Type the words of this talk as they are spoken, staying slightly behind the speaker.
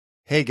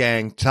Hey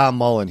gang, Tom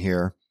Mullen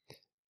here.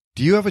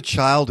 Do you have a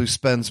child who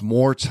spends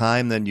more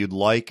time than you'd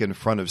like in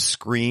front of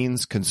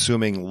screens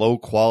consuming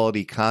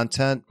low-quality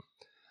content?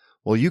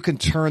 Well, you can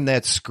turn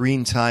that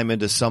screen time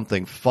into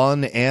something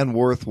fun and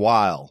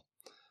worthwhile.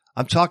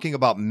 I'm talking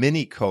about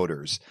Mini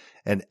Coders,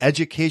 an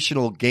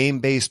educational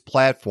game-based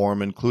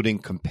platform including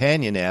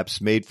companion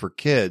apps made for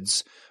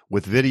kids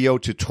with video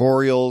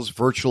tutorials,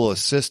 virtual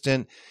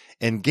assistant,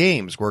 and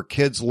games where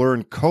kids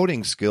learn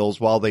coding skills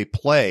while they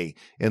play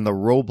in the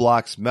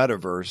Roblox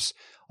metaverse,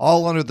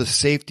 all under the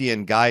safety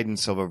and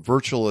guidance of a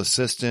virtual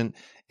assistant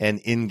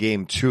and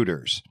in-game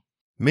tutors.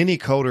 Mini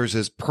Coders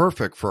is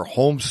perfect for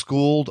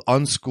homeschooled,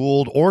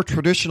 unschooled, or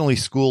traditionally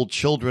schooled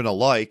children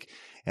alike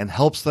and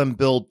helps them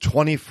build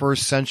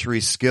 21st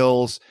century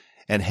skills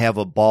and have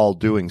a ball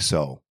doing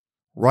so.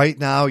 Right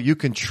now, you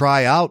can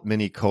try out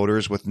Mini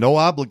Coders with no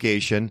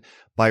obligation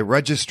by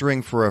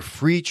registering for a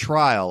free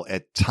trial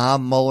at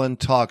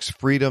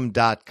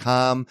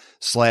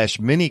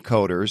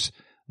tommullentalksfreedom.com/minicoders.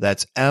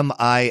 That's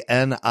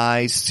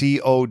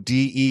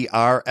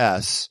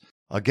MINICODERS.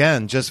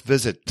 Again, just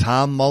visit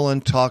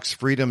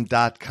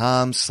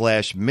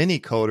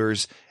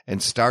tommullentalksfreedom.com/minicoders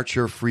and start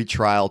your free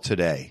trial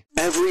today.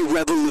 Every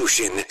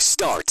revolution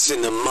starts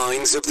in the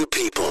minds of the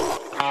people.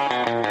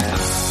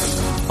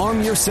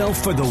 Arm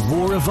yourself for the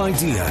war of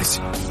ideas.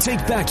 Take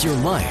back your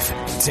life.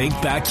 Take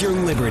back your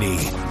liberty.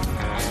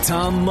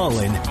 Tom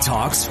Mullen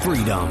Talks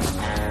Freedom.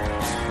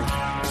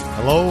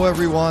 Hello,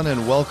 everyone,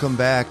 and welcome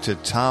back to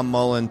Tom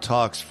Mullen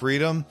Talks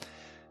Freedom.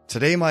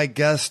 Today, my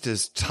guest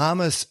is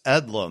Thomas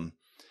Eddlem.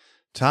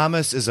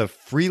 Thomas is a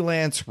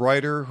freelance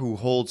writer who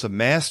holds a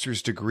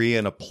master's degree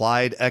in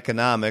applied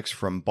economics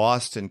from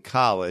Boston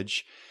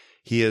College.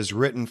 He has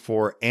written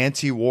for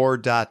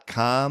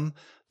antiwar.com,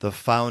 the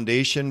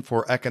Foundation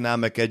for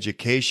Economic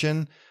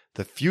Education,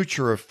 the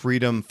Future of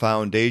Freedom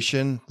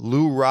Foundation,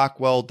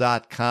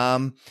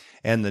 LouRockwell.com,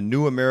 and the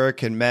New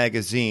American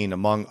Magazine,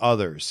 among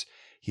others.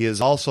 He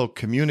is also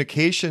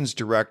communications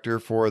director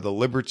for the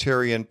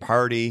Libertarian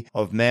Party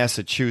of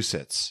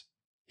Massachusetts.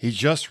 He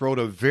just wrote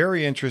a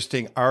very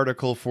interesting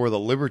article for the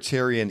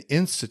Libertarian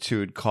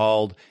Institute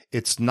called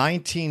It's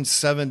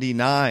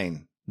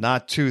 1979,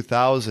 Not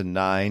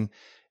 2009,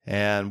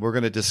 and we're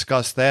going to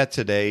discuss that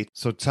today.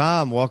 So,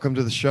 Tom, welcome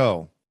to the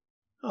show.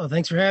 Oh,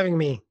 thanks for having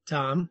me,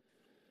 Tom.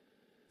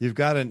 You've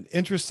got an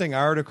interesting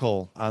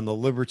article on the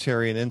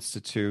Libertarian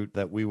Institute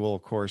that we will,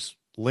 of course,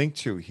 link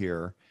to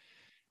here.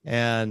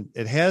 And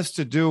it has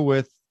to do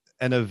with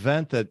an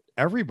event that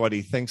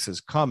everybody thinks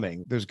is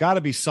coming. There's got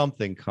to be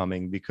something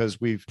coming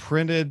because we've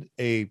printed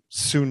a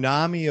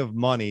tsunami of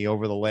money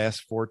over the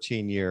last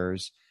 14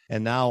 years.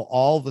 And now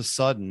all of a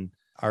sudden,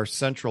 our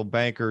central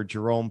banker,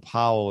 Jerome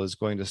Powell, is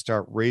going to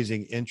start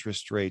raising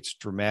interest rates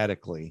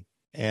dramatically.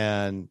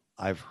 And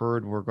I've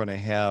heard we're going to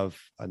have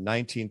a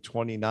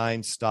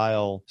 1929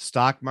 style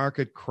stock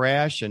market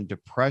crash and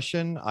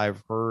depression.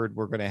 I've heard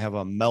we're going to have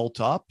a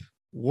melt up.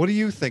 What do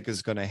you think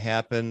is going to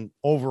happen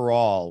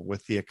overall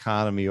with the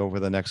economy over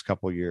the next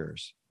couple of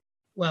years?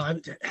 Well,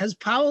 has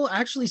Powell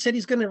actually said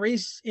he's going to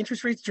raise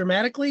interest rates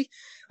dramatically?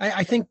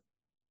 I think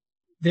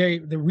the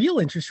real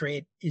interest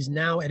rate is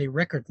now at a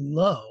record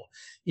low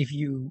if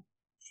you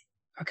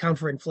account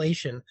for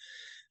inflation.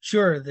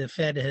 Sure, the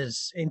Fed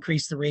has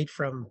increased the rate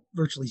from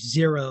virtually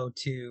zero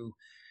to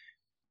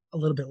a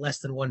little bit less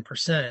than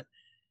 1%.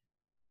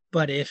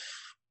 But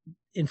if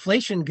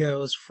inflation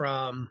goes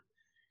from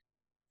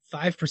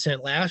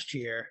 5% last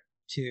year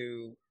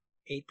to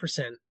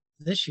 8%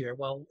 this year,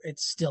 well,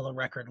 it's still a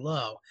record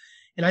low.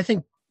 And I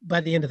think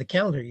by the end of the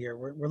calendar year,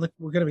 we're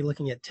going to be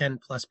looking at 10+%.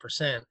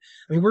 I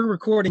mean, we're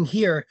recording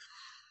here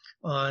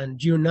on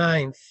June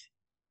 9th,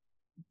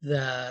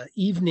 the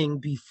evening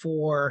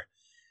before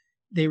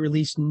they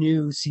release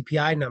new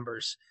CPI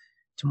numbers.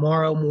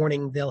 Tomorrow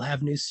morning, they'll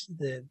have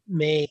the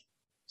May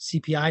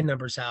CPI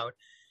numbers out,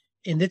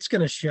 and it's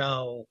going to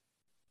show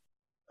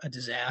a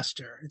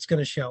disaster. It's going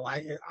to show,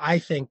 I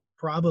think,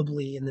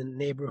 probably in the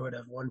neighborhood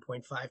of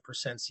 1.5%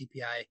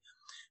 CPI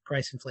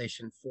price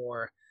inflation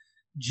for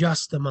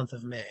just the month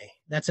of May.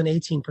 That's an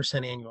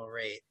 18% annual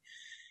rate.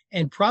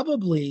 And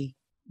probably,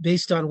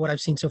 based on what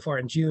I've seen so far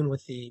in June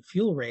with the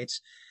fuel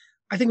rates,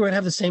 I think we're going to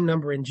have the same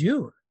number in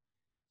June.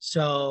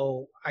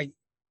 So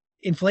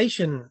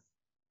inflation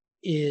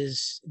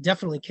is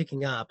definitely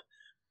kicking up.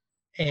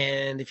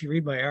 And if you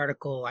read my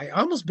article, I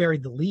almost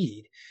buried the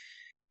lead.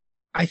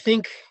 I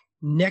think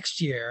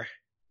next year,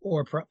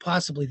 or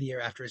possibly the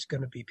year after, is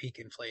going to be peak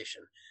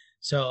inflation.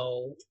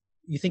 So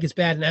you think it's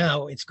bad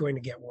now, it's going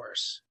to get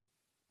worse.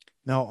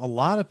 Now, a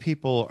lot of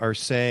people are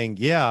saying,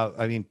 yeah,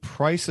 I mean,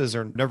 prices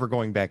are never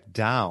going back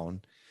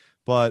down,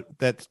 but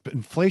that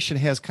inflation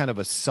has kind of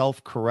a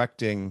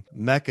self-correcting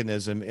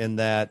mechanism in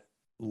that,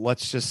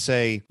 let's just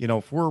say,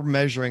 if we're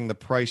measuring the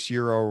price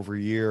year over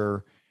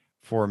year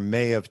for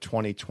May of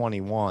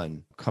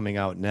 2021 coming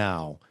out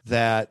now,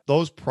 that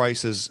those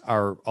prices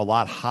are a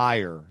lot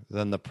higher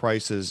than the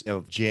prices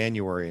of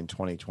January in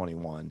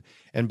 2021.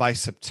 And by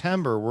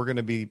September, we're going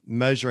to be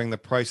measuring the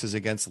prices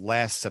against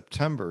last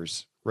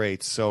September's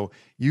rates. So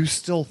you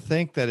still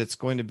think that it's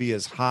going to be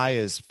as high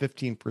as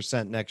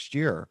 15% next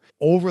year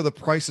over the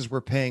prices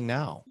we're paying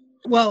now?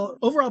 Well,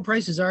 overall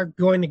prices are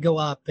going to go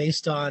up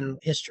based on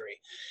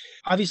history.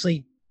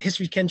 Obviously,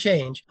 history can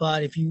change,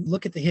 but if you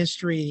look at the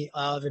history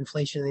of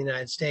inflation in the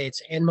United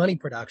States and money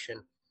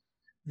production,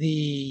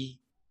 the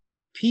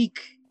peak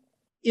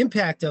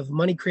impact of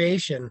money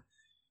creation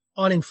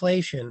on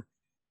inflation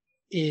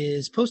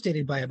is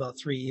postdated by about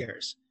 3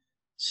 years.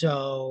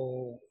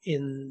 So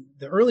in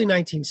the early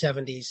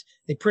 1970s,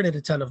 they printed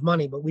a ton of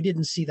money, but we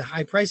didn't see the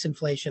high price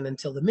inflation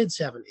until the mid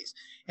 70s.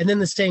 And then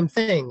the same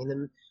thing. And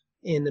then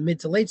in the mid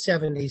to late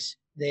 70s,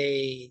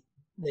 they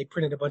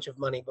printed a bunch of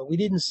money, but we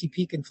didn't see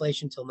peak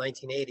inflation until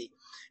 1980.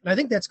 And I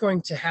think that's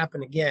going to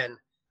happen again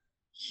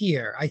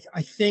here.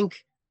 I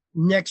think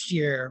next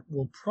year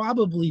will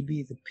probably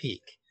be the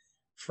peak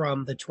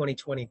from the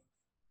 2020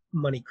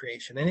 money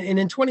creation. And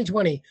in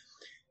 2020,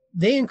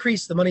 they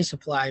increased the money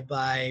supply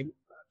by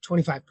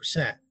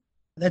 25%.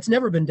 That's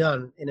never been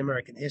done in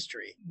American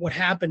history. What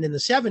happened in the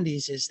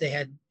 70s is they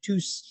had two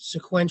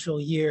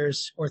sequential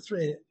years, or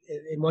three,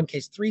 in one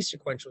case, three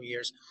sequential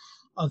years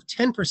of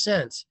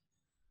 10%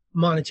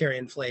 monetary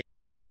inflation.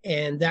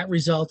 And that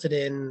resulted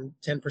in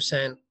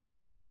 10%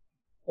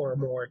 or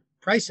more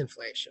price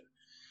inflation.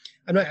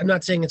 I'm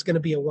not saying it's going to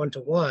be a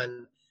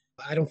one-to-one.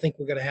 I don't think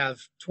we're going to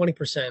have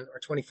 20% or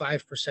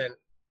 25%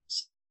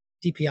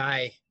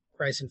 CPI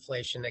price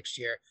inflation next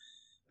year,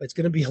 but it's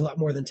going to be a lot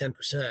more than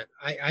 10%.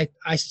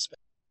 I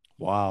suspect.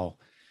 Wow.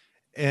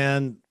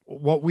 And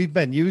what we've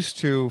been used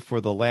to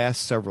for the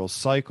last several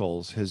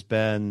cycles has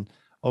been,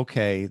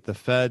 okay, the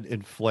Fed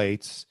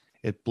inflates,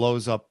 it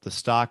blows up the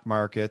stock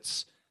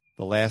markets.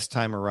 The last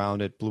time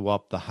around, it blew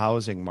up the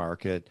housing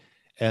market.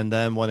 And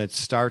then when it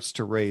starts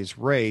to raise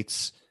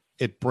rates,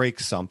 it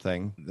breaks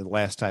something. The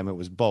last time it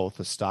was both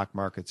the stock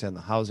markets and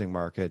the housing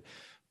market.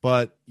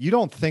 But you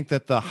don't think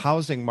that the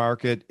housing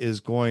market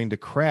is going to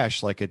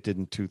crash like it did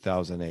in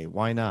 2008.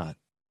 Why not?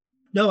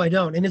 No, I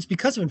don't. And it's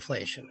because of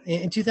inflation.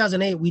 In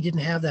 2008, we didn't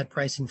have that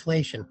price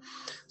inflation.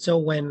 So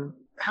when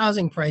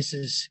housing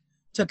prices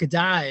took a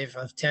dive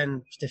of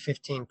 10 to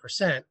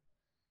 15%,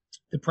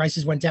 the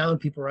prices went down,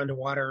 people were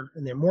underwater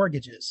in their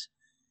mortgages.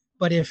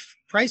 But if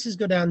prices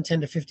go down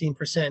 10 to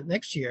 15%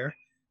 next year,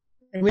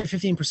 and we have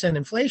 15%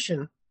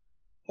 inflation,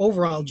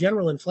 overall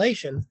general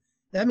inflation,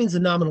 that means the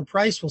nominal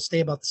price will stay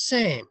about the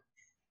same.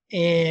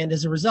 And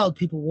as a result,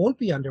 people won't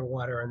be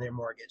underwater on their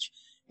mortgage.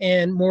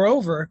 And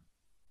moreover,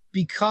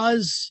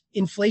 because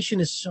inflation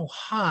is so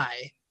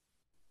high,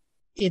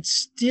 it's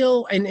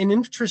still, and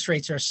interest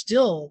rates are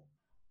still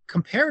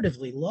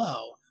comparatively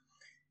low.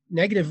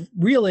 Negative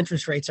real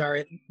interest rates are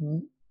at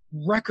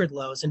record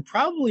lows and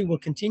probably will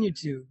continue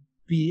to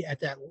be at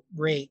that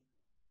rate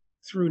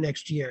through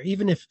next year,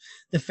 even if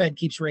the Fed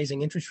keeps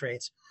raising interest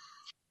rates.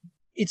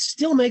 It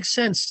still makes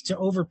sense to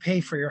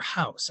overpay for your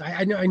house.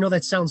 I know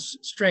that sounds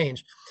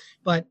strange,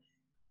 but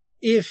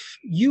if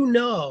you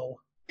know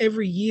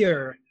every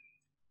year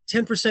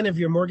 10% of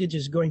your mortgage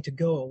is going to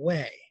go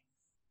away,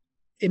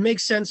 it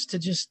makes sense to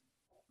just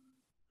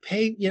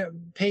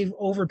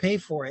overpay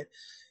for it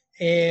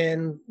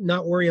and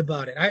not worry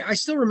about it. I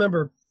still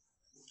remember,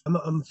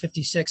 I'm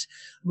 56,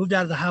 moved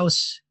out of the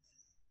house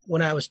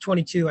when I was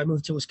 22. I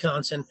moved to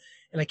Wisconsin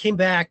and I came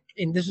back,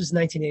 and this was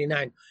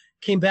 1989.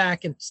 Came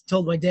back and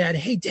told my dad,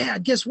 "Hey,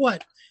 Dad, guess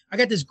what? I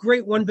got this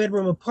great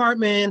one-bedroom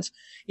apartment.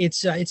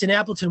 It's in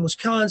Appleton,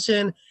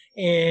 Wisconsin,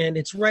 and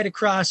it's right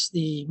across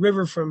the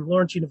river from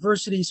Lawrence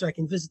University, so I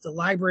can visit the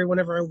library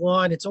whenever I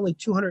want. It's only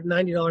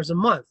 $290 a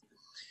month."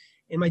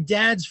 And my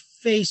dad's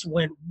face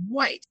went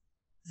white.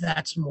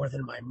 That's more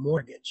than my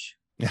mortgage.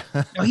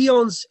 Now, he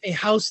owns a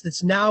house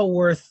that's now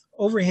worth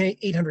over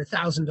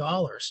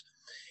 $800,000,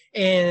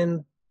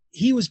 and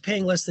he was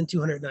paying less than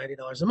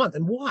 $290 a month.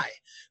 And why?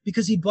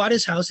 Because he bought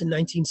his house in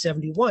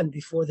 1971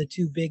 before the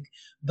two big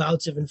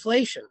bouts of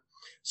inflation.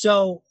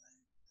 So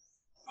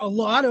a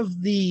lot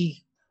of the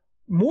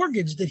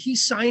mortgage that he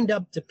signed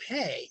up to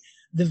pay,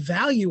 the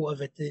value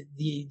of it,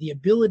 the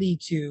ability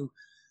to,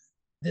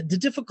 the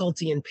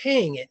difficulty in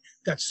paying it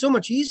got so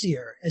much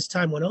easier as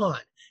time went on.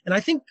 And I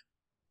think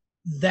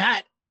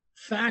that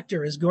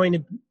factor is going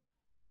to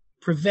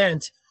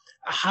prevent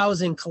a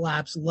housing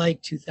collapse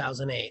like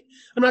 2008.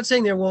 I'm not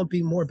saying there won't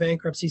be more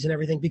bankruptcies and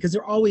everything, because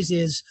there always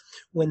is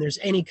when there's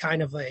any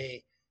kind of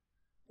a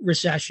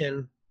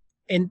recession,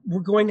 and we're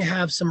going to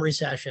have some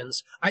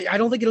recessions. I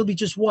don't think it'll be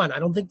just one. I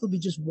don't think there'll be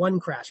just one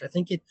crash. I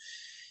think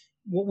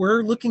what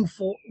we're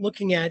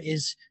looking at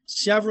is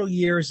several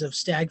years of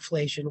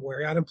stagflation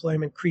where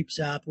unemployment creeps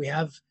up. We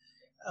have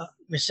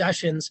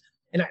recessions,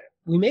 and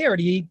we may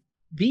already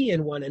be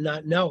in one and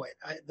not know it.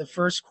 The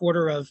first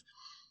quarter of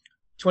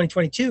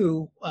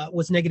 2022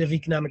 was negative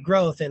economic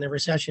growth, and a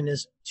recession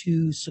is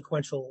two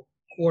sequential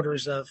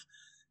quarters of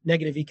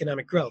negative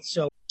economic growth.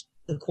 So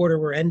the quarter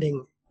we're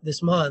ending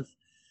this month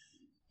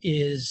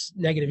is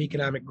negative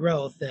economic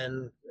growth,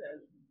 and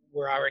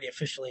we're already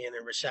officially in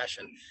a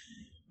recession.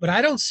 But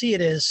I don't see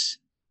it as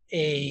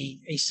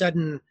a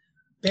sudden,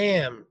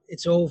 bam,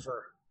 it's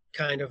over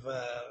kind of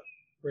a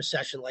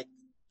recession like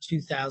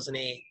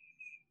 2008,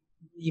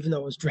 even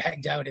though it was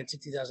dragged out into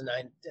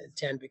 2009,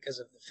 10 because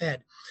of the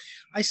Fed.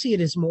 I see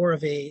it as more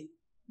of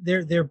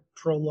they're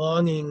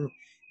prolonging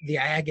the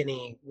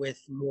agony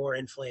with more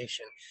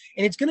inflation.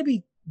 And it's going to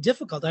be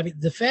difficult. I mean,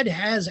 the Fed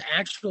has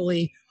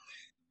actually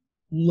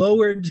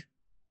lowered,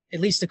 at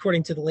least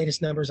according to the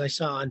latest numbers I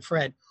saw on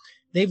Fred,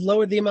 they've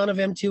lowered the amount of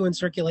M2 in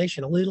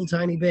circulation a little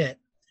tiny bit.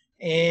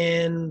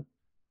 And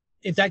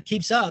if that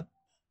keeps up,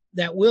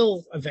 that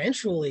will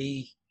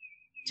eventually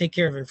take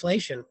care of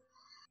inflation.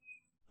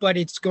 But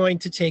it's going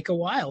to take a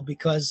while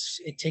because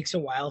it takes a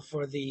while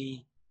for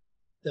the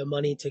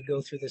money to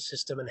go through the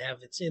system and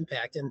have its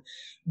impact. And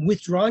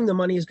withdrawing the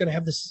money is going to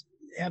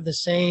have the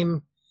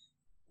same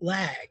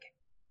lag.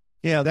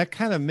 Yeah, that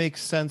kind of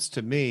makes sense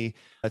to me.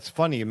 It's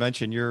funny you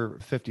mentioned you're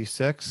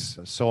 56,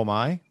 so am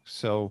I.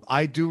 So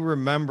I do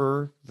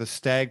remember the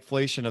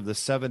stagflation of the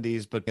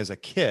 70s, but as a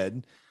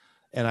kid,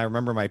 and I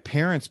remember my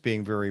parents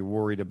being very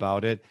worried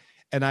about it.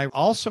 And I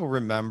also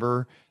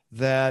remember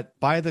that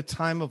by the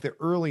time of the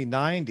early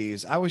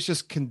 90s, I was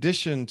just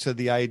conditioned to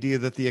the idea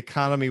that the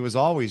economy was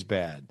always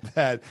bad,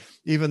 that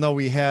even though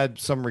we had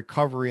some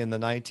recovery in the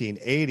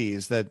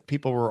 1980s, that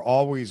people were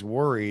always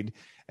worried.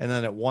 And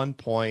then at one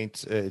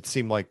point, it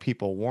seemed like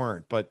people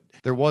weren't. But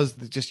there was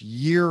just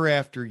year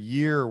after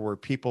year where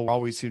people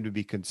always seemed to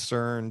be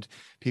concerned.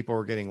 People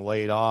were getting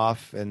laid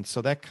off. And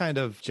so that kind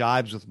of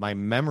jibes with my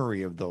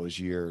memory of those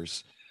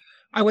years.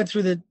 I went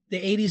through the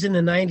 80s and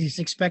the 90s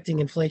expecting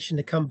inflation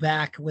to come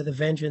back with a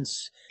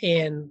vengeance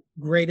and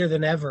greater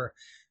than ever,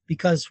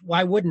 because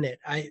why wouldn't it?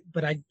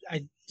 But I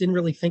didn't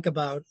really think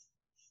about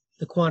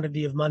the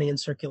quantity of money in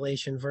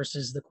circulation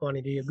versus the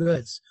quantity of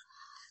goods.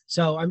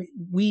 So, I mean,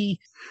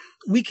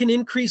 we can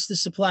increase the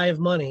supply of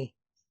money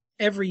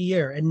every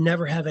year and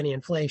never have any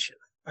inflation.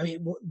 I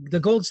mean,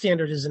 the gold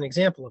standard is an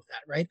example of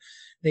that, right?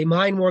 They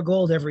mine more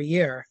gold every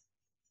year,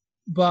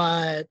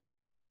 but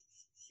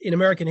in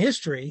American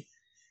history,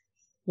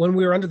 when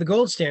we were under the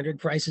gold standard,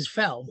 prices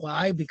fell.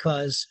 Why?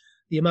 Because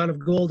the amount of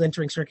gold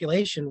entering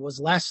circulation was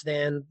less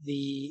than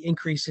the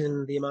increase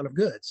in the amount of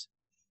goods.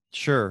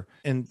 Sure.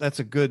 And that's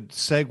a good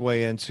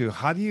segue into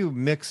how do you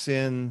mix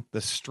in the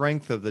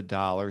strength of the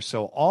dollar?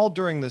 So all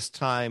during this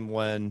time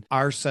when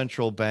our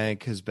central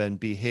bank has been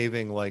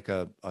behaving like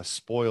a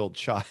spoiled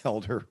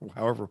child, or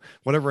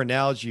whatever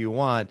analogy you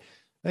want,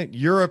 I think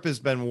Europe has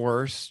been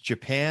worse.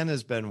 Japan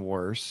has been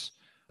worse.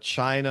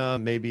 China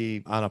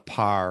maybe on a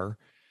par.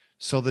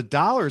 So the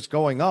dollar's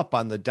going up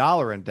on the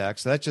dollar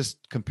index. That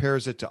just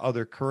compares it to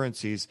other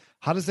currencies.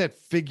 How does that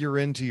figure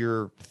into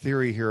your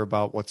theory here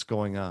about what's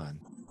going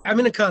on? I'm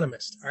an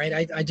economist, all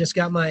right? I just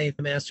got my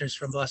master's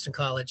from Boston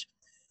College.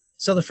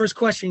 So the first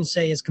question you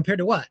say is, compared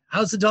to what?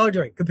 How's the dollar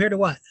doing? Compared to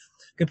what?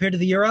 Compared to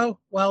the euro?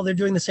 Well, they're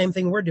doing the same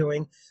thing we're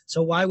doing.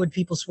 So why would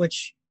people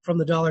switch from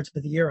the dollar to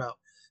the euro?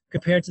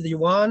 Compared to the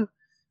yuan?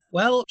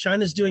 Well,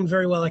 China's doing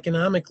very well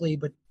economically,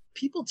 but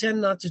people tend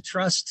not to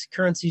trust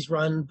currencies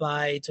run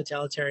by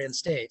totalitarian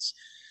states.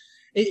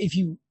 If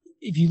you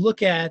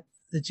look at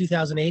the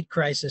 2008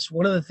 crisis,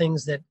 one of the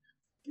things that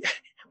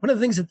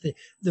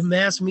the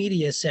mass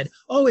media said,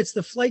 oh, it's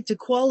the flight to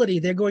quality.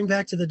 They're going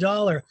back to the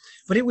dollar.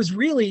 But it was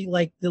really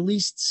like the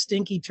least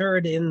stinky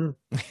turd in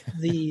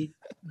the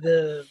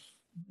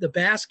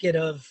basket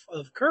of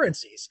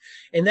currencies.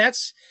 And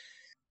that's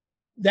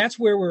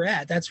where we're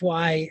at. That's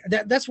why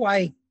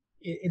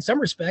in some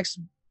respects,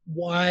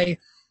 why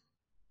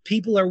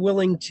people are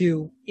willing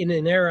to, in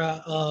an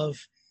era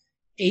of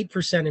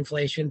 8%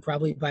 inflation,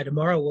 probably by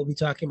tomorrow we'll be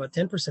talking about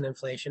 10%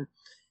 inflation,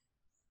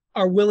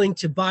 are willing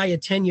to buy a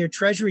 10-year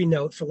treasury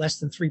note for less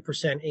than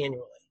 3%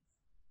 annually.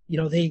 You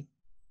know, they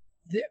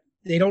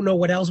don't know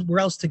where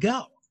else to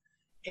go.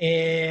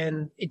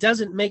 And it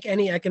doesn't make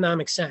any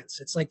economic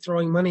sense. It's like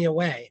throwing money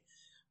away.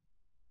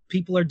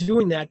 People are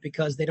doing that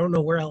because they don't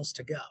know where else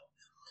to go.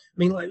 I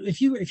mean,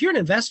 if you're an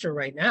investor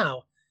right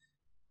now,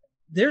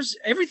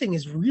 everything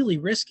is really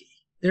risky.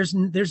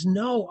 There's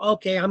no,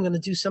 okay, I'm going to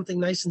do something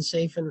nice and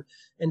safe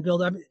and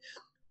build up,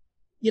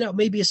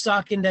 maybe a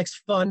stock index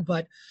fund,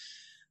 but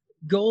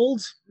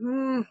gold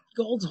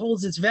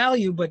holds its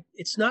value, but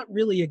it's not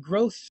really a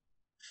growth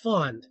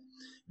fund.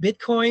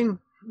 Bitcoin,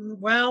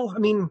 well, I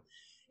mean,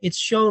 it's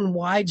shown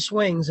wide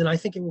swings, and I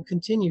think it will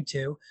continue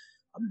to.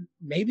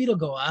 Maybe it'll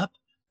go up.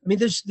 I mean,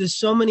 there's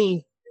so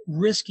many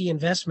risky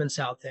investments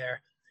out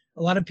there.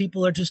 A lot of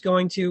people are just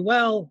going to,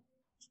 well,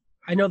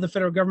 I know the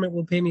federal government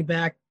will pay me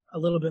back a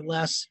little bit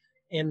less,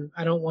 and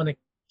I don't want to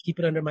keep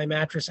it under my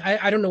mattress.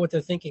 I don't know what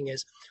their thinking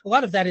is. A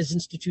lot of that is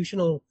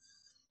institutional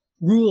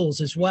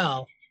rules as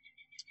well,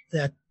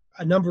 that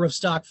a number of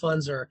stock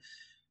funds or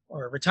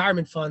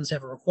retirement funds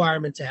have a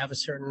requirement to have a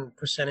certain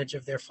percentage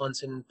of their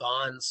funds in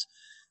bonds.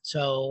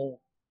 So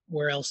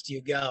where else do you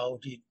go?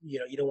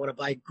 You don't want to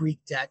buy Greek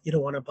debt. You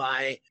don't want to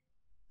buy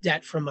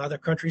debt from other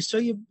countries. So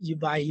you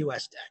buy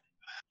U.S.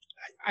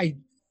 debt.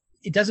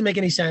 It doesn't make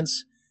any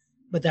sense,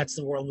 but that's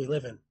the world we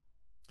live in.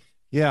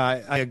 Yeah,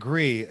 I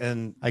agree.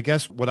 And I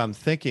guess what I'm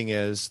thinking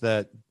is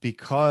that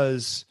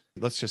because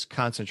let's just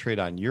concentrate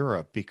on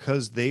Europe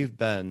because they've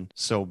been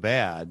so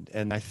bad.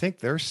 And I think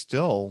they're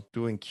still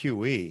doing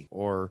QE,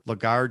 or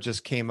Lagarde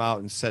just came out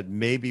and said,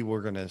 maybe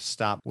we're going to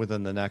stop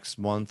within the next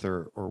month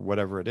or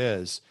whatever it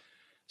is.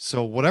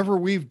 So whatever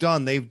we've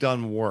done, they've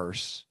done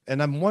worse.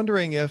 And I'm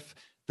wondering if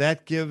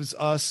that gives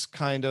us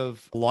kind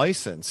of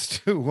license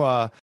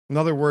to, in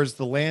other words,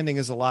 the landing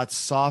is a lot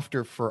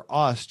softer for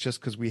us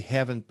just because we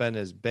haven't been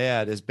as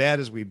bad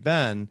as we've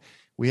been.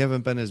 We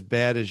haven't been as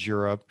bad as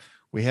Europe.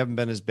 We haven't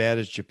been as bad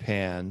as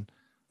Japan.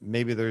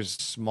 Maybe there's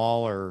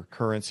smaller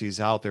currencies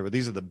out there, but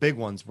these are the big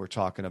ones we're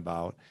talking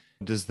about.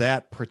 Does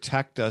that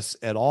protect us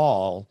at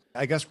all?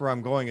 I guess where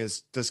I'm going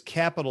is, does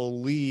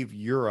capital leave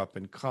Europe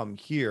and come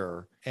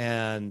here,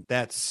 and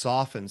that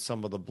softens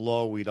some of the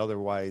blow we'd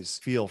otherwise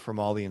feel from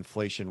all the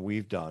inflation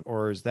we've done?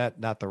 Or is that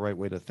not the right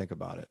way to think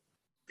about it?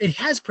 It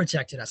has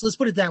protected us. Let's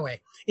put it that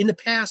way. In the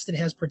past, it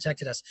has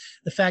protected us.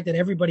 The fact that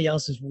everybody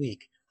else is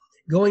weak.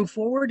 Going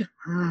forward,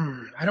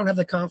 I don't have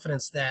the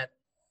confidence that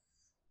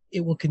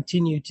it will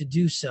continue to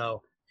do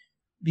so,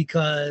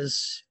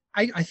 because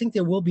I think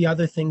there will be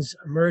other things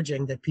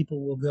emerging that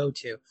people will go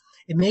to.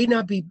 It may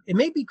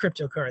be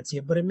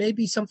cryptocurrency, but it may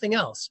be something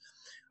else.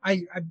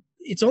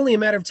 It's only a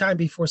matter of time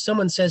before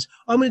someone says,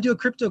 oh, I'm going to do a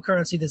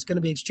cryptocurrency that's going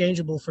to be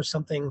exchangeable for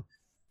something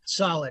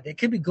solid. It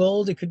could be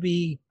gold. It could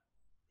be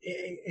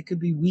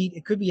wheat.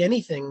 It could be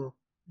anything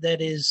that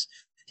is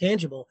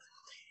tangible.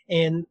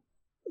 And,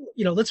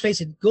 let's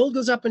face it, gold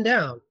goes up and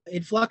down.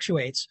 It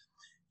fluctuates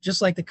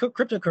just like the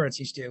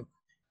cryptocurrencies do,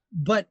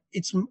 but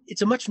it's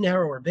a much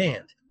narrower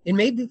band. It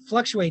may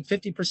fluctuate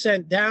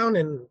 50% down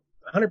and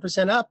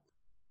 100% up,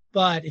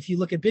 but if you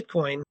look at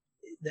Bitcoin,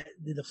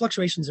 the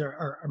fluctuations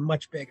are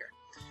much bigger,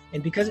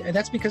 and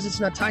that's because it's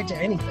not tied to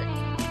anything.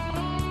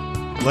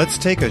 Let's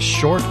take a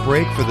short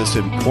break for this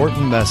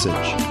important message.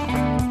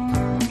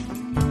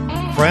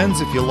 Friends,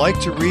 if you like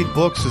to read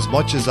books as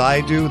much as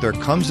I do, there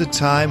comes a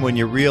time when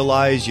you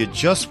realize you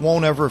just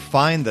won't ever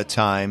find the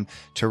time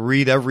to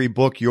read every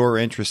book you're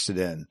interested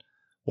in.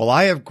 Well,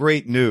 I have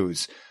great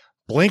news.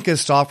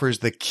 Blinkist offers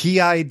the key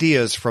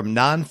ideas from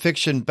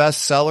nonfiction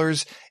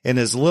bestsellers in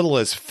as little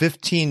as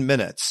 15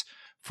 minutes.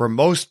 For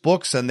most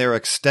books and their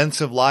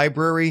extensive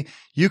library,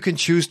 you can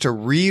choose to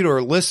read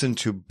or listen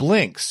to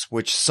blinks,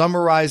 which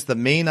summarize the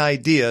main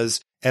ideas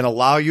and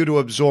allow you to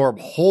absorb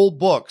whole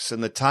books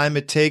in the time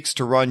it takes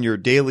to run your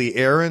daily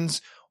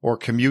errands or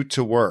commute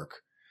to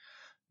work.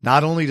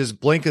 Not only does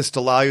Blinkist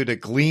allow you to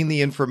glean the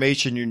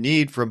information you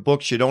need from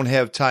books you don't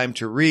have time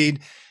to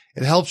read,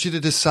 it helps you to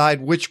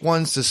decide which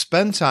ones to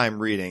spend time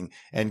reading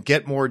and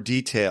get more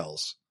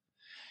details.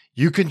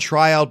 You can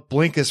try out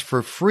Blinkist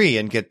for free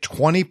and get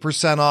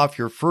 20% off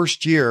your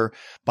first year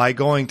by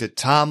going to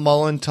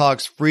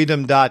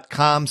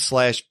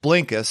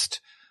TomMullenTalksFreedom.com/Blinkist,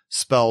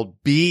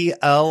 spelled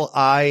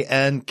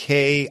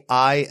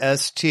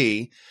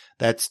BLINKIST.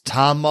 That's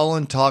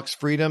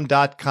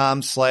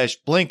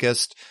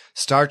TomMullenTalksFreedom.com/Blinkist.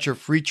 Start your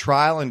free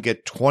trial and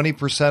get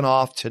 20%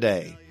 off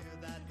today.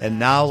 And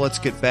now let's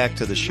get back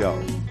to the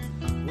show.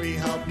 We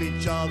help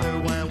each other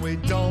when we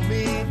don't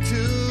mean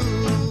to.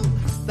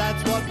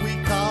 That's what we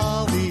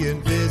call the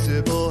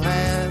invisible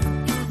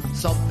hand.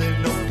 Something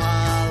no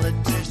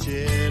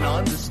politician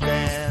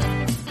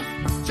understands.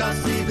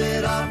 Just leave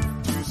it up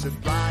to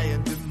supply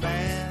and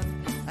demand.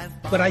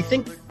 But I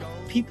think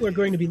people are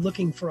going to be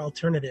looking for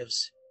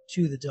alternatives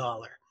to the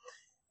dollar.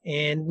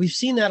 And we've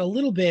seen that a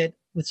little bit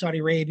with Saudi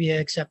Arabia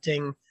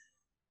accepting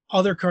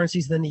other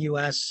currencies than the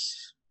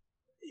U.S.,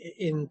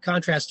 in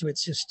contrast to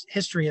its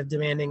history of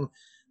demanding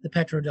the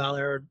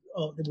petrodollar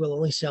will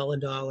only sell in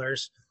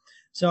dollars.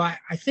 So I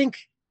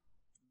think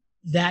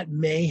that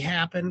may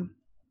happen.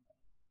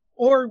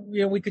 Or,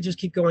 we could just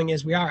keep going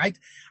as we are.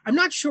 I'm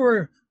not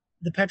sure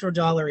the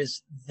petrodollar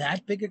is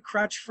that big a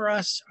crutch for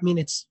us. I mean,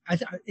 it's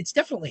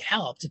definitely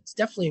helped. It's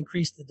definitely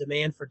increased the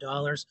demand for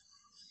dollars.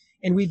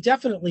 And we've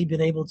definitely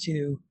been able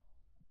to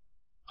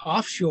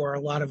offshore a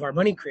lot of our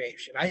money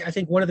creation. I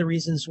think one of the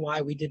reasons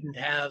why we didn't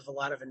have a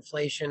lot of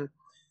inflation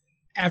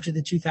after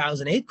the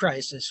 2008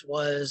 crisis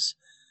was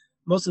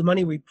most of the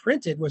money we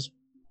printed was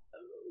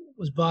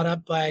bought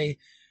up by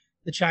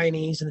the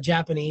Chinese and the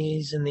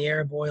Japanese and the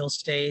Arab oil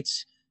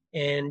states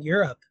and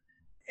Europe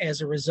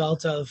as a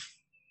result of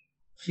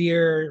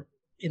fear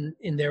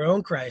in their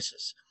own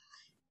crisis.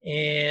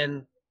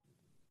 And,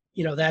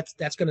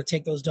 that's going to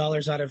take those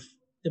dollars out of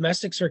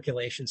domestic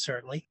circulation,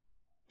 certainly.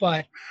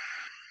 But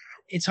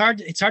it's hard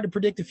to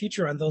predict the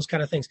future on those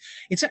kind of things.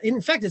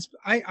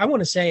 I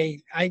want to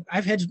say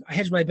I've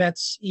hedged my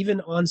bets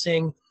even on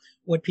saying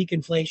what peak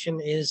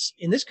inflation is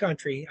in this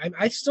country.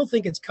 I still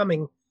think it's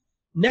coming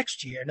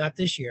next year, not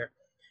this year.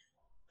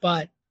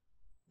 But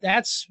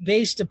that's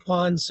based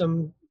upon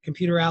some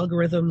computer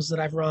algorithms that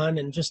I've run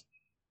and just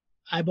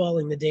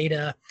eyeballing the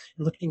data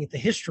and looking at the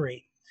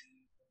history.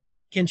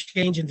 Can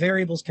change and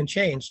variables can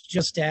change,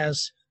 just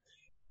as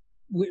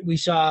we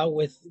saw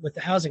with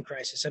the housing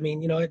crisis. I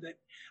mean,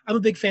 I'm a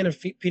big fan of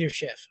Peter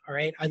Schiff. All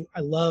right. I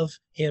love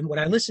him. When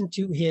I listen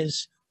to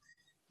his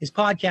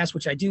podcast,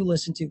 which I do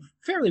listen to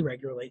fairly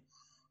regularly,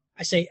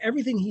 I say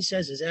everything he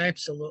says is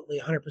absolutely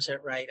 100%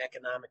 right,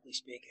 economically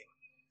speaking.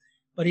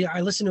 But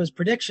I listen to his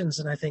predictions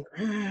and I think,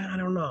 I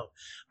don't know.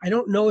 I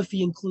don't know if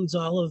he includes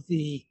all of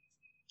the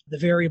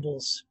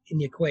variables in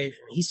the equation.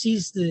 He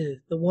sees the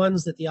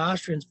ones that the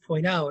Austrians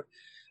point out,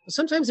 but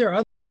sometimes there are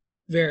other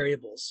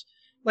variables.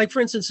 Like,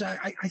 for instance,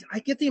 I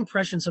get the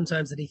impression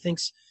sometimes that he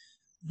thinks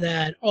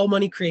that all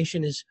money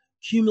creation is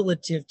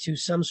cumulative to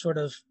some sort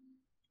of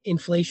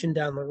inflation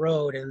down the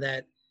road, and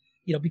that,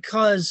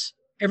 because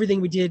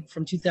everything we did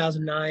from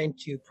 2009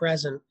 to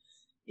present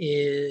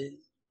is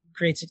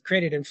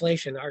created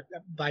inflation.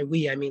 By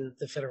we, I mean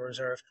the Federal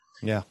Reserve.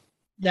 Yeah.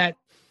 That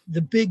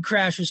the big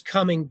crash is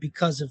coming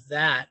because of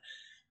that.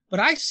 But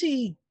I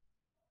see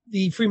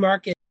the free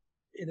market,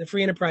 the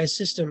free enterprise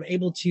system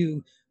able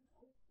to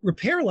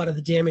repair a lot of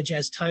the damage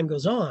as time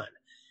goes on.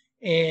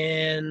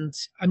 And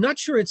I'm not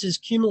sure it's as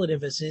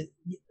cumulative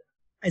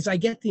as I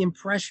get the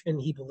impression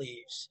he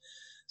believes.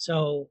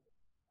 So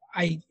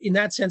in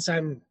that sense,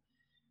 I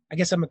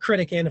guess I'm a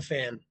critic and a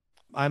fan.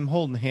 I'm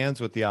holding hands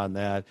with you on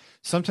that.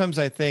 Sometimes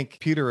I think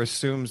Peter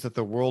assumes that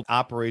the world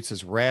operates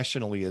as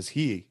rationally as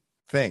he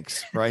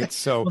thinks, right?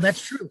 So well,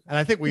 that's true. And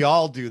I think we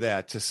all do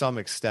that to some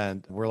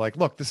extent. We're like,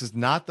 look, this is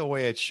not the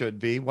way it should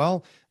be.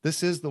 Well,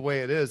 this is the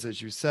way it is,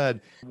 as you said.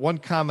 One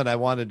comment I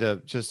wanted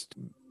to just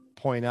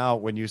point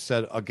out when you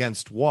said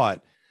against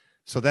what.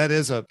 So that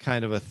is a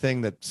kind of a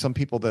thing that some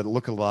people that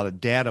look at a lot of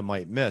data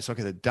might miss.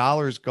 Okay, the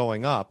dollar's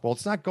going up. Well,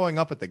 it's not going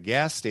up at the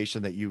gas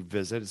station that you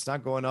visit. It's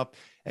not going up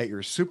at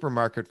your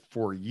supermarket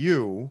for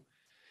you.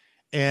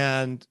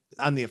 And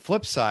on the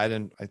flip side,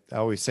 and I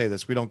always say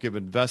this, we don't give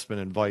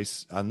investment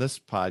advice on this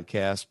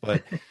podcast,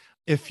 but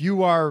if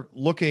you are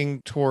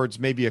looking towards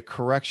maybe a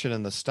correction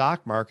in the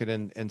stock market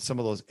and some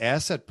of those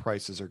asset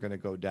prices are going to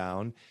go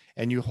down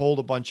and you hold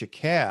a bunch of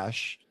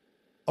cash,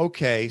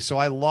 okay, so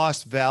I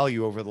lost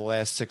value over the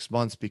last 6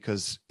 months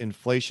because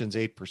inflation's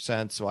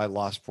 8%, so I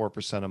lost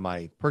 4% of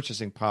my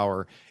purchasing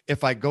power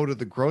if I go to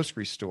the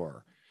grocery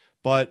store.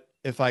 But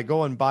if I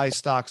go and buy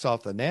stocks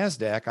off the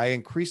NASDAQ, I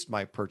increased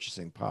my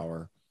purchasing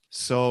power.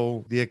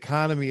 So the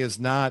economy is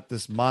not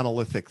this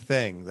monolithic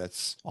thing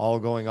that's all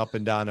going up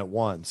and down at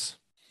once.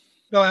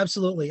 No,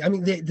 absolutely. I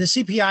mean, the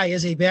CPI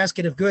is a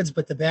basket of goods,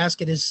 but the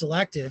basket is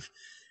selective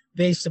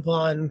based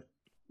upon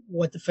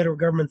what the federal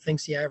government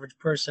thinks the average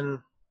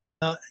person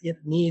it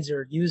needs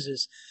or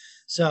uses.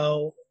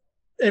 So,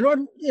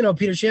 and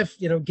Peter Schiff,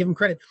 give him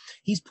credit.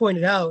 He's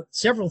pointed out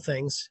several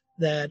things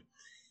that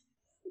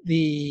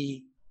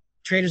the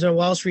traders on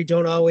Wall Street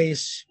don't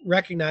always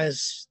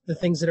recognize the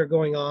things that are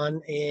going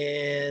on,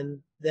 and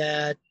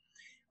that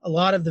a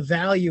lot of the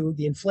value,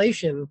 the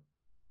inflation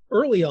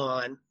early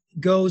on,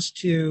 goes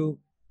to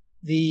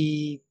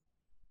the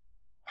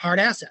hard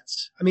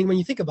assets. I mean, when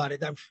you think about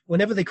it,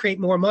 whenever they create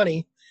more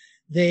money,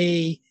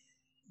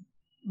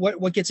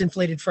 what gets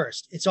inflated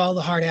first? It's all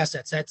the hard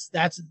assets.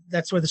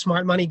 That's where the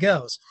smart money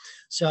goes.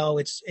 So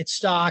it's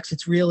stocks,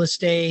 it's real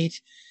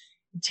estate,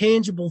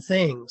 tangible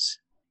things.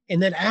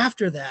 And then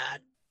after that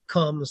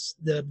comes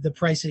the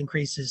price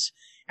increases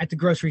at the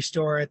grocery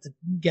store, at the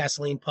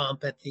gasoline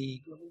pump, at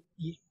the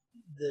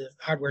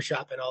hardware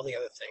shop, and all the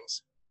other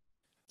things.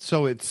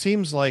 So it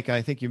seems like,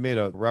 I think you made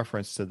a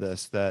reference to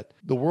this, that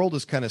the world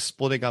is kind of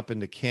splitting up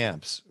into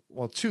camps.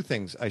 Well, two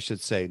things I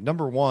should say.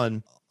 Number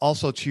one,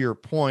 also to your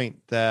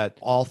point that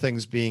all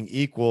things being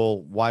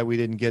equal, why we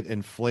didn't get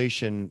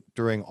inflation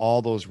during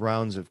all those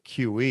rounds of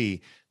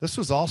QE, this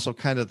was also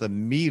kind of the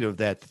meat of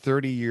that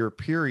 30-year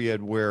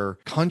period where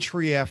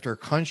country after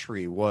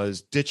country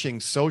was ditching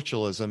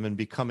socialism and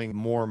becoming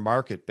more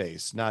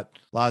market-based. Not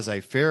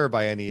laissez-faire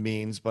by any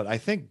means, but I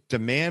think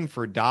demand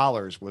for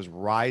dollars was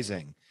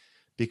rising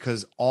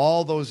because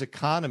all those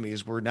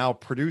economies were now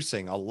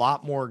producing a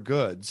lot more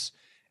goods.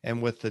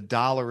 And with the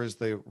dollar as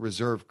the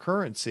reserve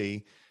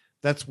currency,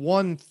 that's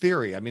one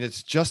theory. I mean,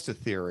 it's just a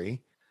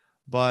theory,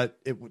 but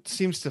it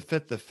seems to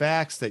fit the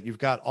facts that you've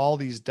got all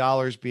these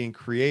dollars being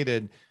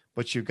created,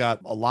 but you've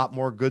got a lot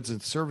more goods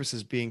and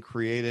services being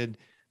created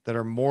that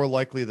are more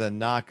likely than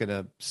not going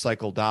to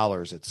cycle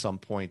dollars at some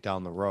point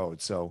down the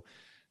road. So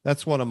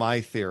that's one of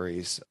my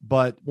theories.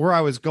 But where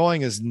I was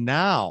going is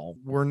now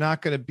we're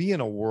not going to be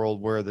in a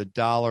world where the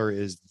dollar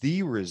is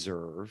the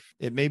reserve.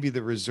 It may be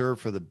the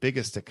reserve for the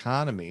biggest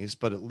economies,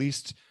 but at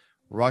least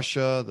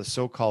Russia, the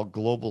so-called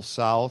global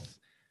South,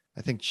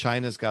 I think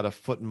China's got a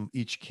foot in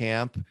each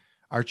camp,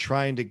 are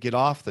trying to get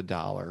off the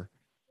dollar.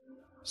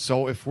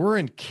 So if we're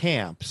in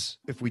camps,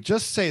 if we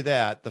just say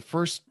that, the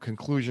first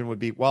conclusion would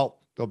be, well,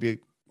 there'll be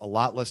a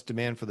lot less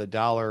demand for the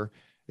dollar.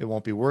 It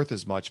won't be worth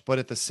as much. But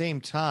at the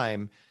same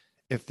time,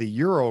 if the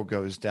euro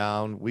goes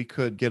down, we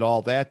could get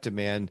all that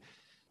demand.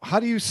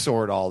 How do you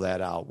sort all that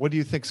out? What do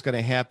you think is going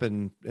to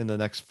happen in the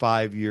next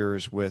 5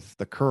 years with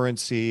the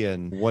currency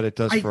and what it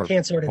does for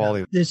can't sort it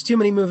quality? out. There's too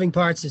many moving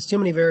parts. There's too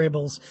many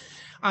variables.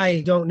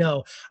 I don't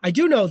know. I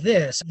do know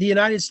this. The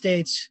United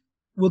States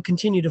will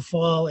continue to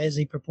fall as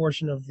a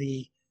proportion of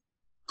the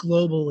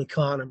global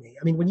economy.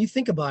 I mean, when you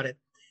think about it,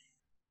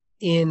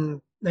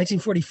 in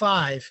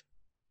 1945,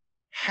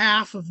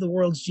 half of the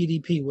world's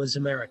GDP was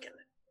American.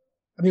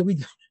 I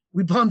mean,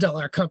 we bombed all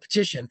our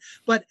competition,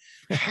 but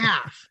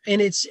half,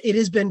 and it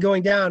has been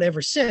going down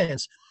ever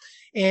since.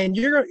 And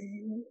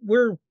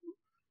we're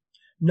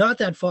not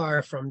that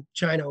far from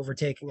China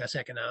overtaking us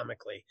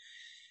economically.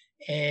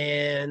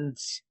 And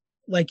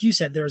like you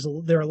said, there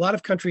are a lot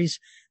of countries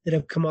that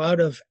have come out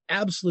of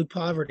absolute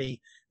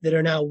poverty that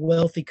are now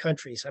wealthy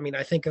countries. I mean,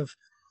 I think of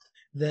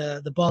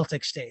the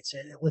Baltic states,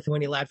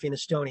 Lithuania, Latvia, and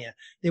Estonia.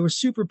 They were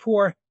super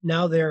poor.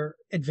 Now they're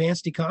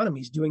advanced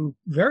economies doing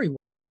very well.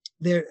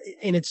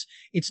 And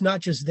it's not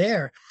just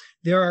there.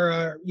 There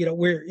are,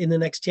 we're in the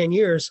next 10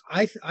 years,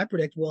 I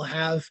predict we'll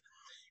have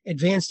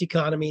advanced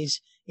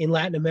economies in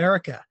Latin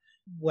America,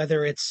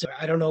 whether it's,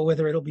 I don't know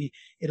whether it'll be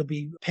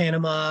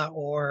Panama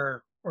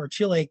or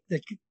Chile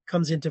that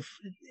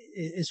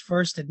is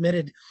first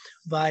admitted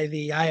by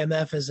the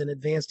IMF as an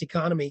advanced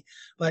economy,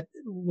 but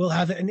we'll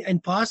have,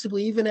 and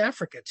possibly even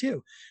Africa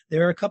too.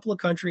 There are a couple of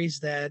countries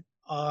that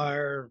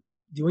are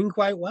doing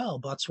quite well.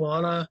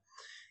 Botswana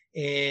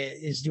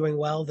is doing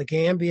well. The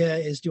Gambia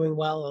is doing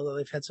well, although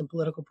they've had some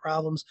political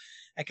problems.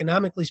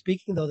 Economically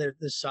speaking, though,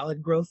 there's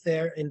solid growth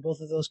there in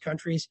both of those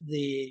countries.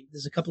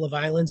 There's a couple of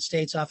island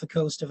states off the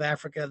coast of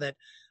Africa that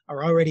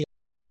are already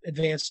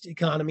advanced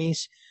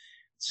economies.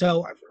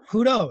 So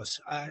who knows?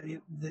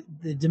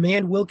 The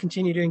demand will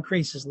continue to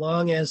increase as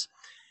long as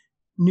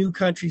new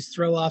countries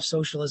throw off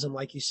socialism,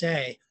 like you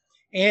say.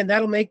 And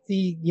that'll make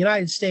the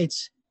United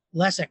States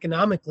less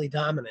economically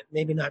dominant,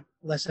 maybe not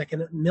less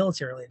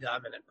militarily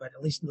dominant, but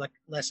at least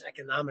less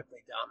economically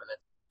dominant.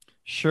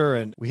 Sure.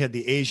 And we had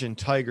the Asian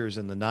tigers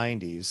in the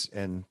 90s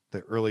and the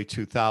early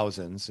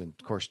 2000s. And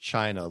of course,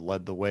 China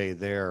led the way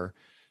there.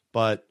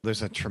 But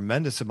there's a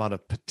tremendous amount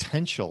of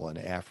potential in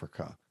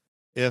Africa.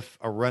 If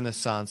a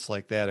renaissance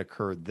like that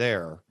occurred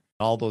there,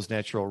 all those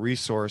natural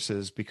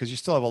resources, because you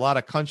still have a lot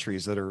of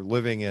countries that are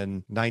living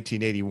in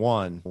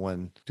 1981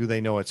 when do they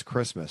know it's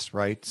Christmas,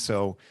 right?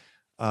 So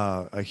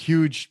a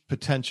huge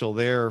potential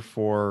there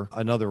for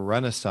another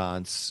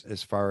renaissance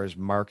as far as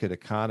market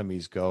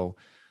economies go.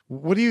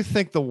 What do you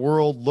think the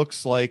world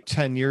looks like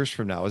 10 years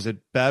from now? Is it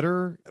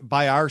better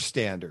by our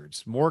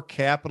standards, more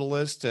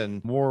capitalist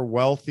and more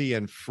wealthy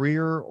and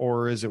freer,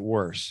 or is it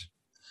worse?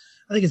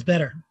 I think it's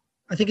better.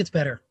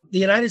 The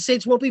United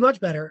States won't be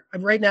much better.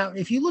 Right now,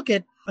 if you look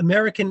at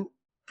American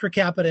per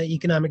capita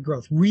economic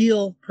growth,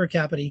 real per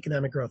capita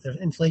economic growth,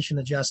 inflation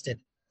adjusted,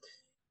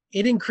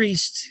 it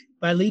increased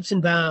by leaps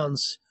and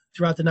bounds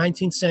throughout the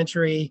 19th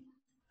century,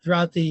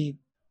 throughout the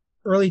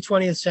early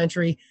 20th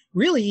century,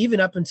 really even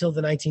up until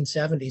the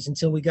 1970s,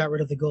 until we got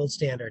rid of the gold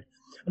standard.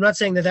 I'm not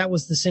saying that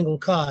was the single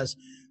cause,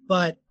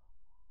 but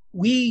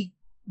we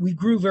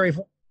grew very,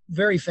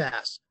 very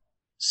fast.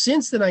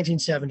 Since the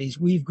 1970s,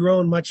 we've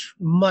grown much,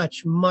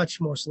 much, much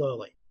more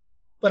slowly.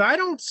 But I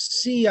don't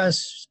see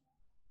us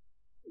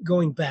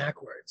going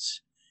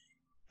backwards,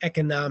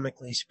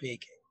 economically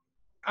speaking,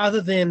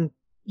 other than,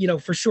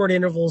 for short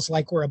intervals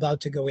like we're about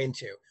to go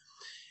into.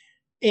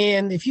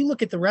 And if you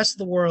look at the rest of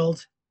the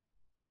world,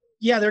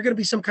 yeah, there are going to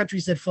be some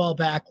countries that fall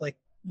back, like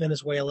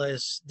Venezuela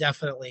is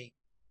definitely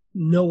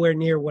nowhere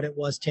near what it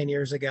was 10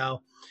 years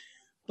ago.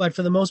 But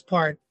for the most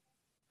part,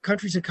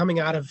 countries are coming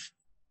out of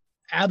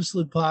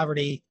absolute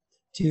poverty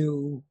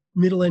to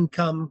middle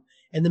income,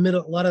 and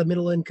a lot of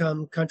middle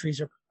income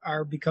countries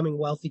are becoming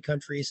wealthy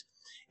countries.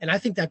 And I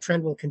think that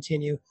trend will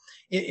continue.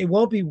 It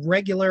won't be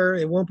regular.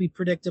 It won't be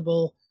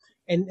predictable.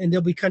 And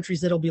there'll be countries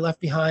that'll be left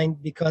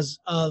behind because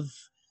of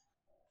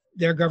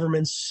their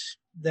governments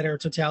that are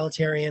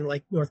totalitarian,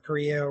 like North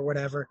Korea or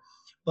whatever.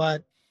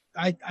 But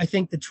I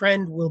think the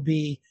trend will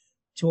be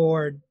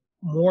toward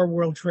more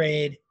world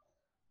trade,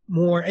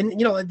 more. And,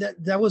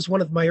 that was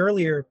one of my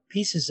earlier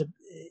pieces at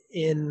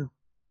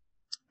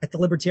the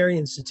Libertarian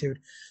Institute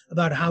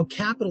about how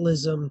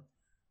capitalism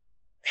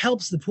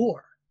helps the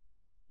poor.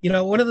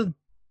 One of the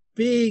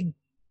big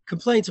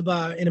complaints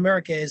in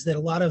America is that a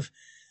lot of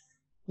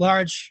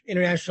large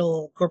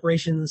international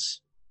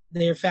corporations,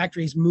 their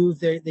factories move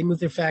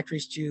their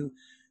factories to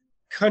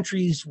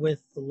countries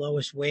with the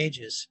lowest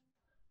wages.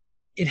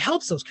 It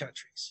helps those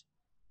countries.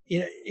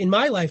 In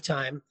my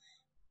lifetime,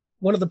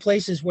 one of the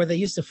places where they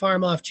used to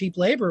farm off cheap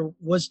labor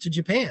was to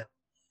Japan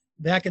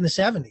back in the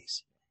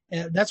 70s.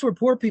 That's where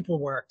poor people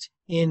worked,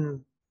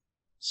 in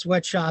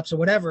sweatshops or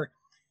whatever.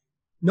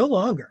 No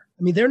longer.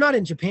 I mean, they're not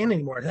in Japan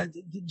anymore.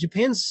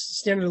 Japan's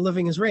standard of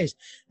living is raised.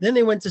 Then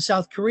they went to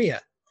South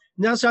Korea.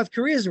 Now South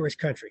Korea is a rich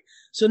country.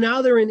 So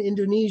now they're in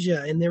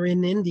Indonesia, and they're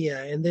in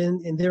India, and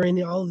they're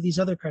in all of these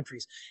other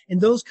countries. And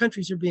those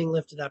countries are being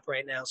lifted up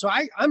right now. So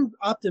I'm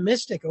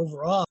optimistic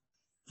overall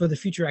for the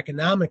future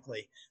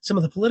economically. Some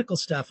of the political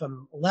stuff,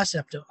 I'm less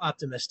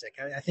optimistic.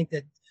 I think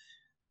that,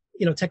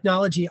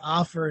 technology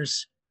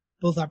offers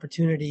both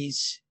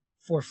opportunities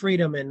for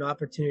freedom and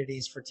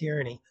opportunities for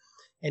tyranny.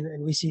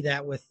 And we see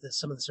that with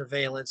some of the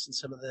surveillance and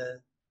some of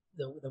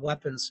the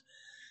weapons.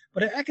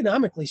 But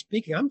economically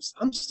speaking,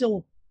 I'm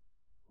still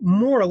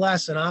more or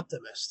less an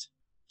optimist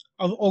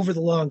over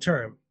the long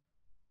term.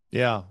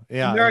 Yeah.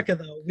 America,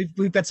 though,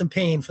 we've got some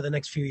pain for the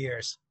next few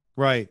years.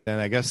 Right. And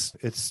I guess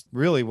it's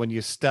really when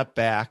you step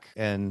back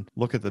and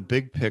look at the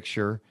big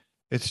picture,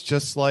 It's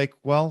just like,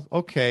 well,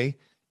 okay,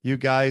 you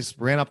guys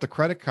ran up the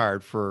credit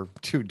card for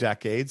 2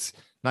 decades.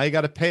 Now you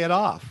got to pay it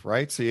off,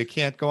 right? So you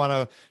can't go on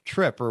a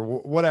trip or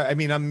whatever. I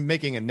mean, I'm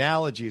making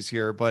analogies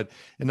here, but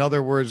in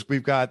other words,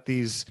 we've got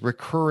these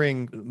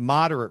recurring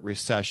moderate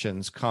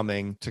recessions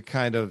coming to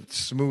kind of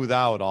smooth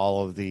out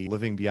all of the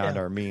living beyond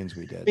our means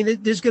we did. I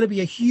mean, there's going to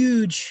be a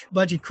huge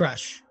budget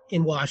crush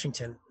in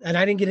Washington. And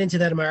I didn't get into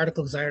that in my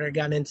article because I already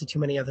gotten into too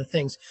many other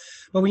things.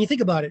 But when you think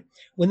about it,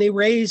 when they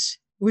raise,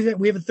 we have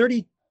a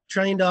 $30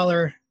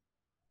 trillion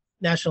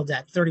national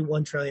debt,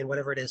 31 trillion,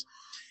 whatever it is.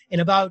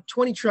 And about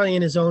 20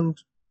 trillion is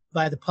owned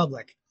by the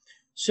public.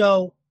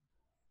 So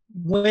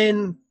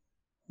when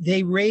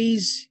they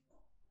raise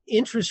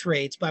interest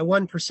rates by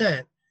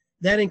 1%,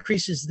 that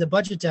increases the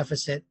budget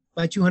deficit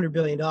by $200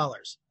 billion.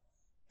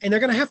 And they're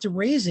going to have to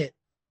raise it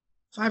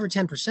 5 or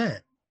 10%.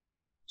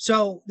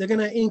 So they're going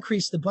to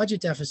increase the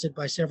budget deficit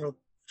by several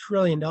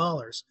trillion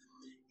dollars.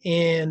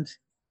 And,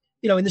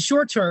 in the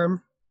short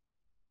term,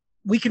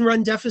 we can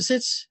run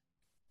deficits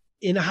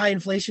in a high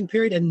inflation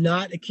period and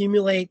not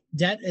accumulate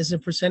debt as a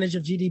percentage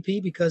of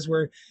GDP because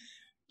we're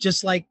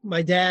just like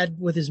my dad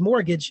with his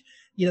mortgage.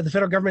 The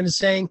federal government is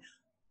saying,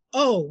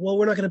 oh, well,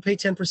 we're not going to pay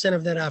 10%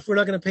 of that off. We're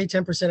not going to pay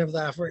 10% of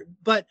that off.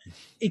 But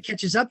it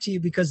catches up to you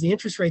because the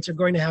interest rates are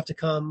going to have to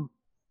come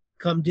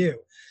due.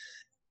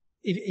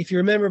 If you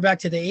remember back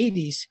to the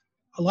 80s,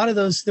 a lot of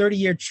those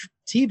 30-year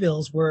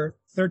T-bills were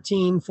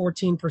 13,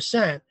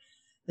 14%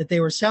 that they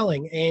were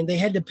selling, and they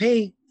had to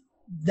pay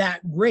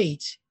that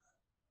rate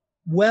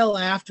well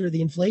after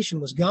the inflation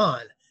was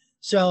gone.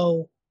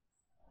 So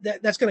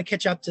that's going to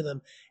catch up to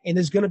them, and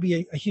there's going to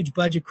be a huge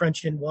budget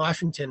crunch in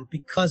Washington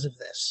because of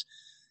this.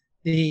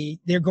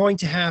 They're going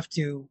to have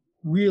to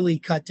really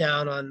cut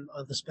down on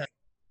the spending,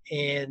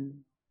 and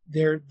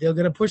they're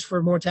going to push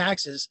for more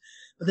taxes,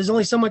 but there's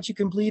only so much you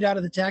can bleed out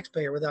of the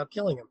taxpayer without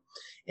killing them.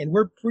 And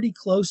we're pretty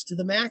close to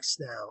the max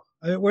now.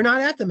 I mean, we're not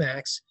at the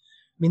max.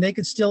 I mean, they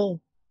could still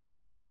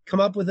come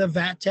up with a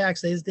VAT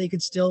tax. They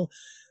could still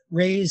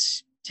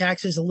raise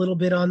taxes a little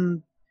bit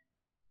on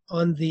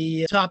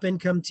the top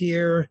income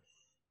tier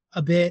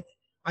a bit,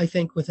 I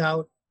think,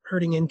 without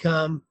hurting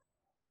income.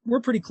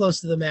 We're pretty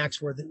close to the max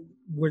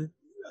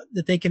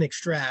that they can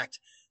extract.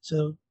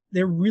 So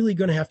they're really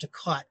going to have to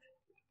cut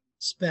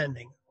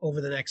spending over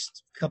the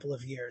next couple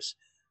of years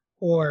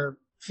or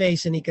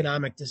face an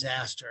economic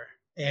disaster.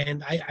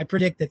 And I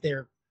predict that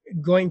they're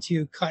going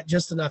to cut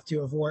just enough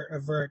to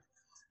avert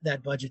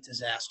that budget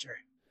disaster.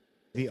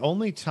 The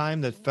only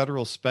time that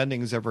federal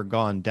spending has ever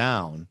gone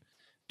down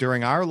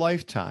during our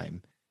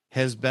lifetime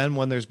has been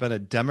when there's been a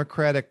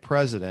Democratic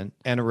president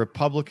and a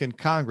Republican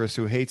Congress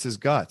who hates his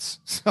guts.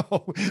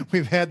 So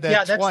we've had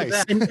that twice.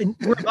 That's and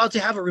we're about to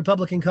have a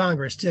Republican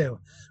Congress too,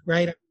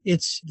 right?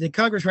 The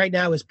Congress right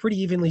now is pretty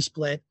evenly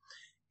split,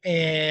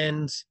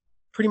 and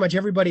pretty much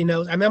everybody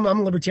knows. I'm a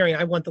libertarian.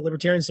 I want the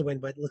libertarians to win,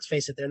 but let's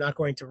face it, they're not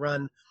going to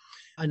run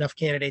enough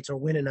candidates or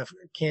win enough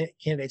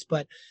candidates.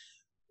 But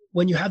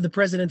when you have the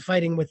president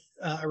fighting with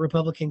a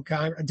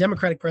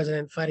Democratic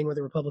president fighting with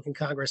a Republican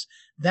Congress,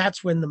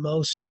 that's when the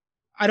most,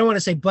 I don't want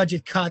to say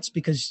budget cuts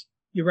because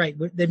you're right.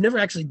 They've never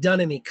actually done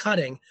any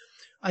cutting.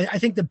 I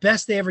think the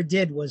best they ever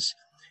did was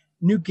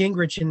Newt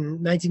Gingrich in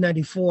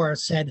 1994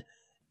 said,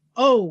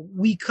 oh,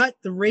 we cut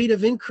the rate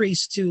of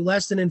increase to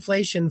less than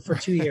inflation for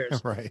 2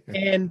 years. Right.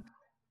 And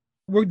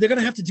they're going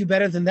to have to do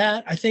better than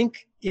that, I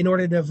think, in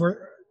order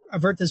to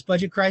avert this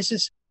budget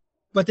crisis.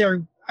 But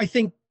I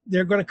think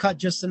they're going to cut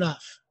just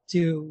enough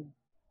to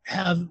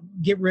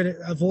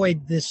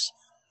avoid this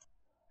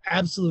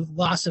absolute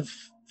loss of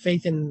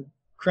faith and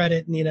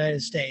credit in the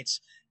United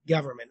States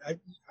government.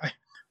 I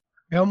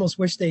almost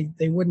wish they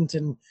wouldn't,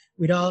 and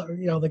we'd all,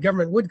 the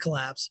government would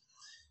collapse.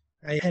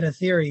 I had a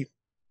theory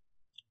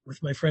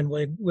with my friend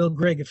Will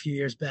Grigg a few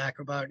years back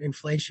about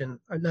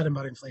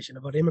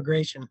about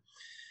immigration,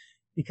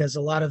 because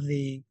a lot of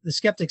the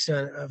skeptics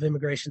of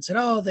immigration said,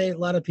 oh, a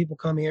lot of people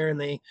come here and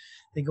they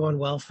go on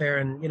welfare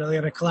and, they're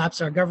going to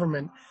collapse our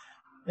government.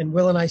 And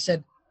Will and I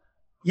said,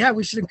 yeah,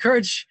 we should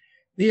encourage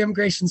the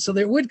immigration so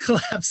they would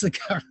collapse the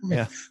government.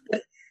 Yeah.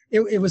 But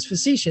it was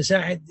facetious.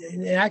 I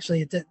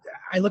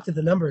looked at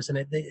the numbers and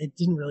it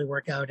didn't really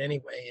work out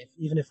anyway.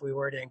 Even if we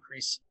were to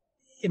increase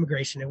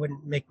immigration, it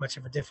wouldn't make much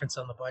of a difference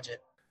on the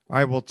budget. All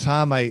right. Well,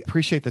 Tom, I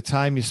appreciate the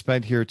time you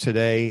spent here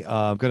today.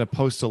 I'm going to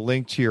post a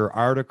link to your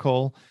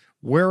article.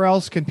 Where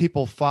else can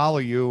people follow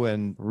you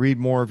and read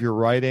more of your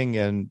writing,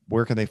 and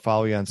where can they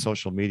follow you on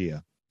social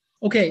media?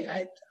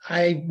 Okay.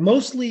 I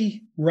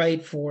mostly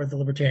write for the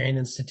Libertarian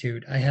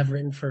Institute. I have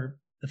written for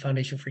the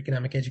Foundation for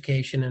Economic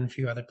Education and a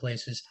few other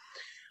places.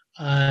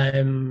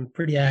 I'm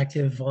pretty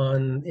active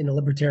in the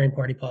Libertarian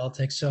Party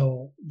politics.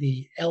 So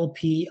the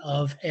LP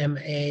of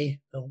MA,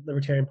 the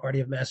Libertarian Party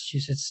of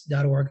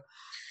Massachusetts.org.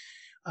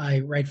 I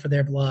write for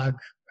their blog,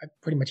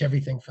 pretty much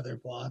everything for their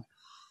blog.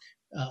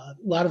 A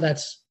lot of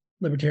that's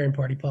Libertarian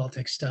Party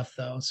politics stuff,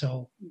 though,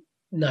 so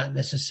not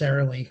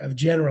necessarily of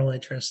general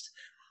interest.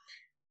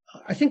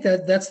 I think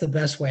that's the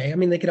best way. I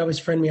mean, they could always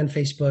friend me on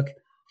Facebook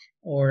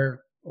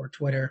or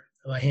Twitter.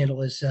 My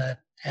handle is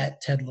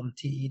at Teddlem,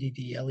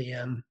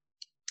 Teddlem.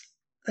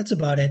 That's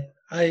about it.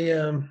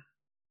 I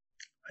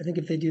think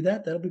if they do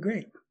that, that'll be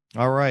great.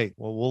 All right.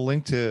 Well, we'll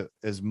link to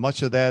as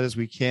much of that as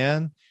we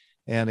can.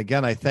 And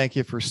again, I thank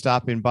you for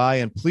stopping by,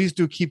 and please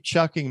do keep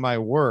checking my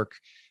work.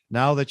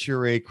 Now that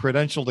you're a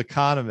credentialed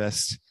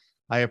economist,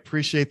 I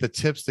appreciate the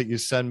tips that you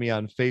send me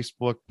on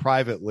Facebook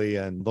privately,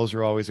 and those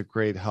are always a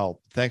great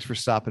help. Thanks for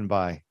stopping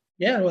by.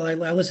 Yeah, well, I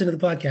listen to the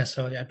podcast,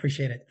 so I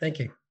appreciate it. Thank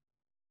you.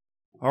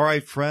 All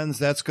right, friends,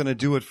 that's going to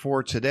do it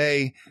for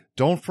today.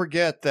 Don't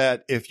forget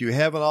that if you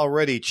haven't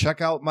already, check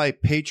out my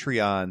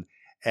Patreon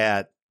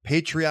at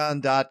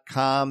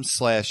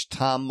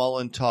patreon.com/Tom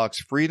Mullen Talks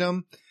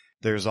Freedom.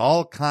 There's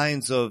all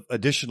kinds of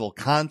additional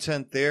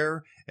content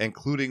there,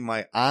 including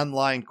my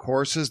online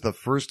courses, the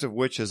first of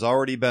which has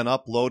already been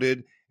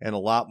uploaded, and a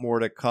lot more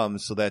to come.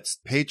 So that's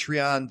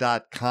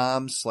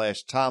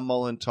patreon.com/Tom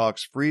Mullen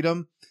Talks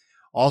Freedom.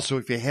 Also,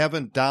 if you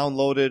haven't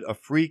downloaded a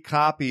free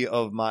copy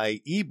of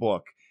my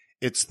ebook,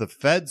 It's the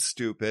Fed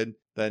Stupid,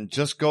 then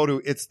just go to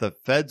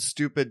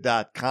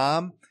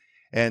itsthefedstupid.com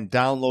and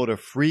download a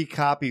free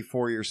copy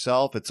for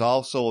yourself. It's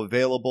also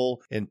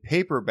available in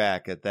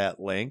paperback at that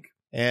link.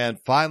 And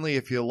finally,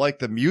 if you like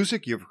the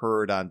music you've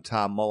heard on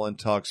Tom Mullen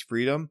Talks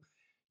Freedom,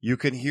 you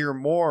can hear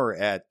more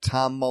at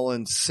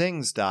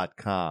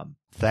TomMullenSings.com.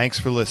 Thanks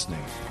for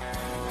listening.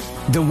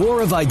 The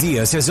war of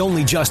ideas has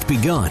only just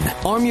begun.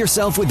 Arm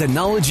yourself with the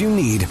knowledge you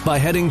need by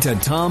heading to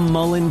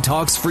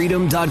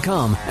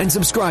TomMullenTalksFreedom.com and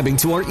subscribing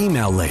to our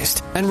email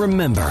list. And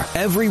remember,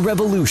 every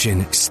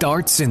revolution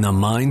starts in the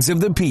minds of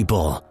the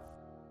people.